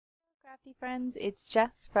Crafty friends, it's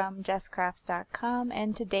Jess from JessCrafts.com,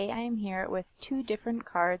 and today I am here with two different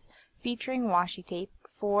cards featuring washi tape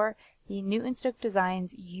for the Nook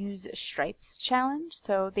Designs Use Stripes challenge.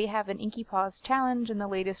 So they have an Inky Paws challenge and the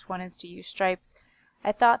latest one is to use stripes.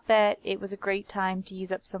 I thought that it was a great time to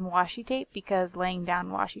use up some washi tape because laying down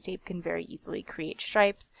washi tape can very easily create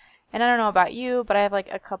stripes. And I don't know about you, but I have like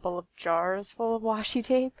a couple of jars full of washi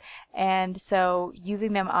tape, and so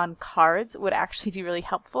using them on cards would actually be really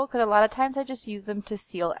helpful because a lot of times I just use them to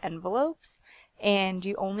seal envelopes and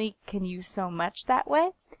you only can use so much that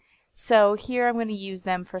way. So here I'm going to use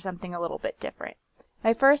them for something a little bit different.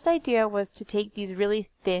 My first idea was to take these really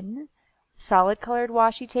thin solid colored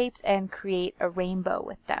washi tapes and create a rainbow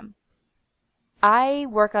with them. I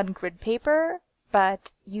work on grid paper,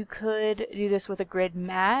 but you could do this with a grid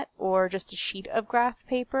mat or just a sheet of graph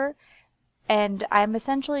paper, and I'm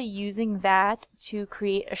essentially using that to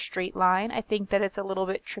create a straight line. I think that it's a little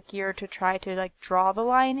bit trickier to try to like draw the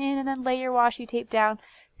line in and then lay your washi tape down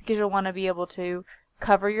because you'll want to be able to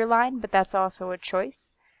cover your line, but that's also a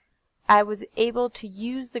choice. I was able to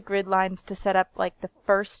use the grid lines to set up like the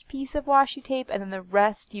first piece of washi tape, and then the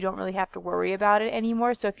rest you don't really have to worry about it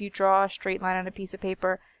anymore. So if you draw a straight line on a piece of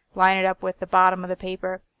paper, line it up with the bottom of the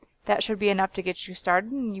paper, that should be enough to get you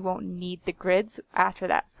started and you won't need the grids after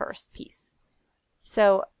that first piece.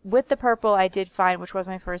 So with the purple I did find, which was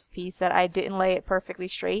my first piece, that I didn't lay it perfectly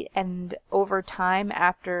straight, and over time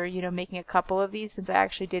after making a couple of these, since I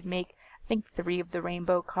actually did make I think 3 of the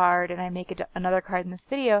rainbow card and I make another card in this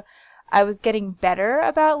video, I was getting better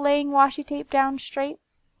about laying washi tape down straight,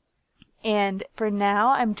 and for now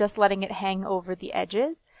I'm just letting it hang over the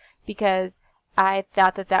edges because I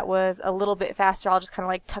thought that that was a little bit faster. I'll just kind of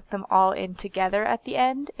like tuck them all in together at the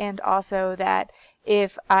end, and also that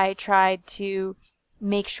if I tried to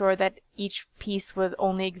make sure that each piece was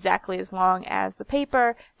only exactly as long as the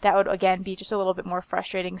paper, that would again be just a little bit more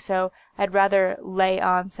frustrating, so I'd rather lay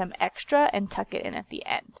on some extra and tuck it in at the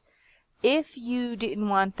end. If you didn't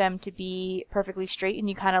want them to be perfectly straight and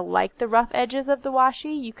you kind of like the rough edges of the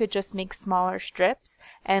washi, you could just make smaller strips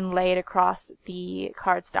and lay it across the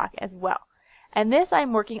cardstock as well. And this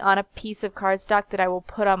I'm working on a piece of cardstock that I will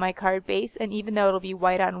put on my card base, and even though it'll be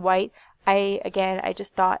white on white, I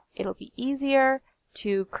just thought it'll be easier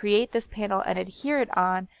to create this panel and adhere it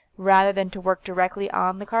on rather than to work directly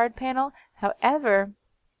on the card panel. However,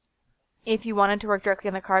 if you wanted to work directly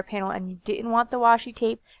on the card panel and you didn't want the washi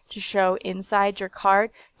tape to show inside your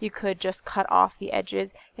card, you could just cut off the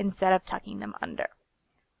edges instead of tucking them under.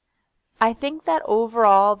 I think that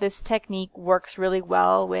overall this technique works really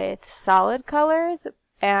well with solid colors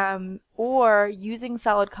or using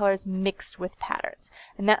solid colors mixed with patterns.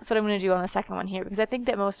 And that's what I'm going to do on the second one here, because I think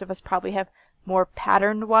that most of us probably have more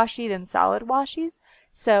patterned washi than solid washis.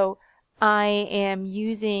 So I am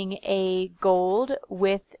using a gold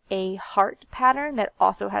with a heart pattern that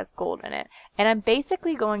also has gold in it. And I'm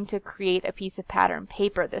basically going to create a piece of pattern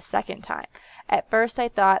paper this second time. At first I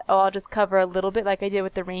thought, oh, I'll just cover a little bit like I did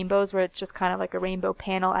with the rainbows, where it's just kind of like a rainbow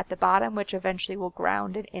panel at the bottom, which eventually will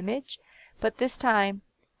ground an image. But this time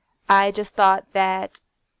I just thought that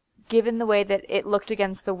given the way that it looked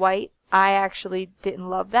against the white, I actually didn't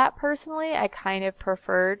love that personally. I kind of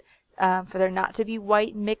preferred for there not to be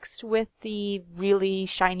white mixed with the really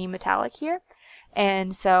shiny metallic here.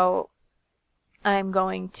 And so I'm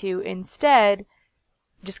going to instead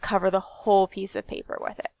just cover the whole piece of paper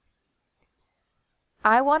with it.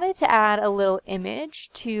 I wanted to add a little image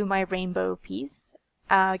to my rainbow piece.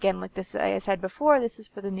 Again, like I said before, this is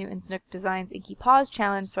for the Nook Designs Inky Paws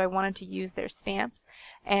challenge, so I wanted to use their stamps.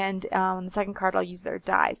 And on the second card I'll use their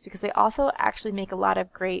dies, because they also actually make a lot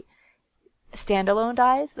of great standalone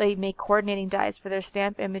dies. They make coordinating dies for their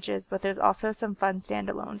stamp images, but there's also some fun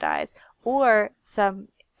standalone dies. Or some,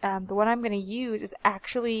 the one I'm going to use is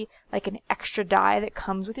actually like an extra die that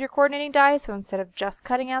comes with your coordinating die, so instead of just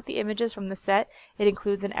cutting out the images from the set, it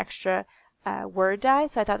includes an extra word die.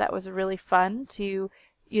 So I thought that was really fun to,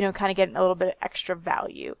 kind of get a little bit of extra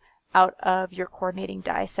value out of your coordinating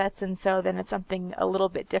die sets, and so then it's something a little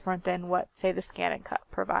bit different than what, say, the Scan and Cut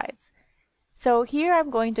provides. So here I'm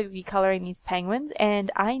going to be coloring these penguins,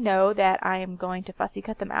 and I know that I am going to fussy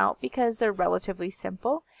cut them out because they're relatively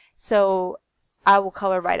simple, so I will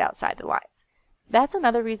color right outside the lines. That's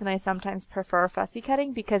another reason I sometimes prefer fussy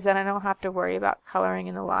cutting, because then I don't have to worry about coloring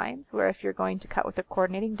in the lines, where if you're going to cut with a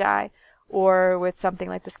coordinating die or with something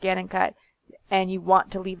like the Scan and Cut and you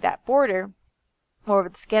want to leave that border, or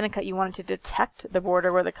with the Scan and Cut you want it to detect the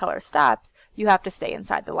border where the color stops, you have to stay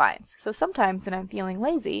inside the lines. So sometimes when I'm feeling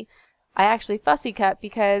lazy, I actually fussy cut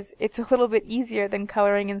because it's a little bit easier than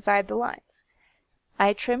coloring inside the lines.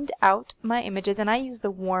 I trimmed out my images, and I used the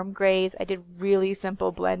warm grays. I did really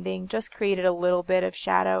simple blending, just created a little bit of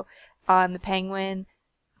shadow on the penguin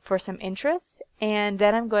for some interest, and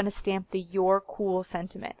then I'm going to stamp the You're Cool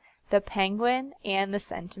sentiment. The penguin and the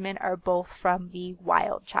sentiment are both from the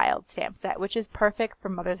Wild Child stamp set, which is perfect for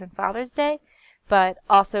Mother's and Father's Day, but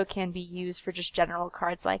also can be used for just general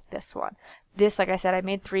cards like this one. This, like I said, I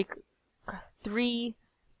made three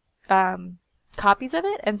copies of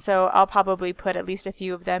it, and so I'll probably put at least a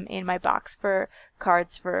few of them in my box for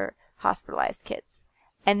cards for hospitalized kids.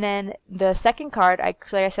 And then the second card,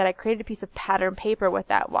 like I said, I created a piece of pattern paper with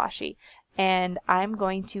that washi, and I'm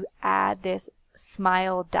going to add this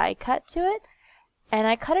smile die cut to it, and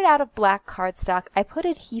I cut it out of black cardstock. I put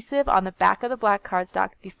adhesive on the back of the black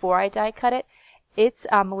cardstock before I die cut it. It's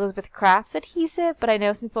Elizabeth Crafts adhesive, but I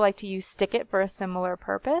know some people like to use Stick It for a similar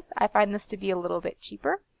purpose. I find this to be a little bit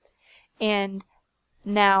cheaper. And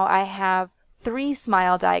now I have 3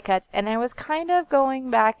 smile die cuts, and I was kind of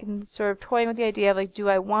going back and sort of toying with the idea of, like, do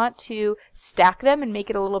I want to stack them and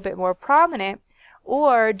make it a little bit more prominent,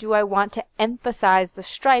 or do I want to emphasize the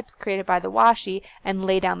stripes created by the washi and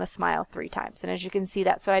lay down the smile 3 times? And as you can see,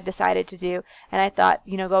 that's what I decided to do, and I thought,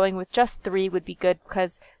 you know, going with just 3 would be good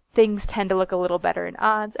because things tend to look a little better in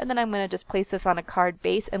odds. And then I'm going to just place this on a card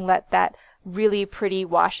base and let that really pretty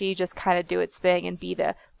washi just kind of do its thing and be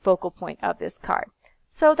the focal point of this card.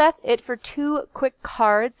 So that's it for 2 quick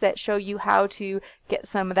cards that show you how to get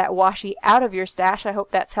some of that washi out of your stash. I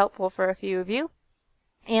hope that's helpful for a few of you.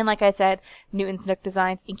 And like I said, Newton's Nook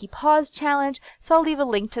Designs Inky Paws Challenge, so I'll leave a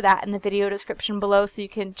link to that in the video description below so you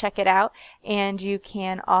can check it out, and you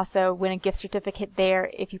can also win a gift certificate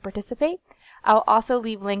there if you participate. I'll also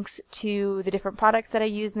leave links to the different products that I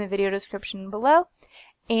use in the video description below.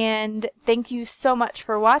 And thank you so much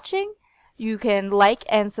for watching. You can like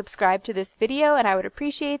and subscribe to this video, and I would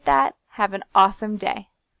appreciate that. Have an awesome day.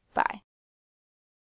 Bye.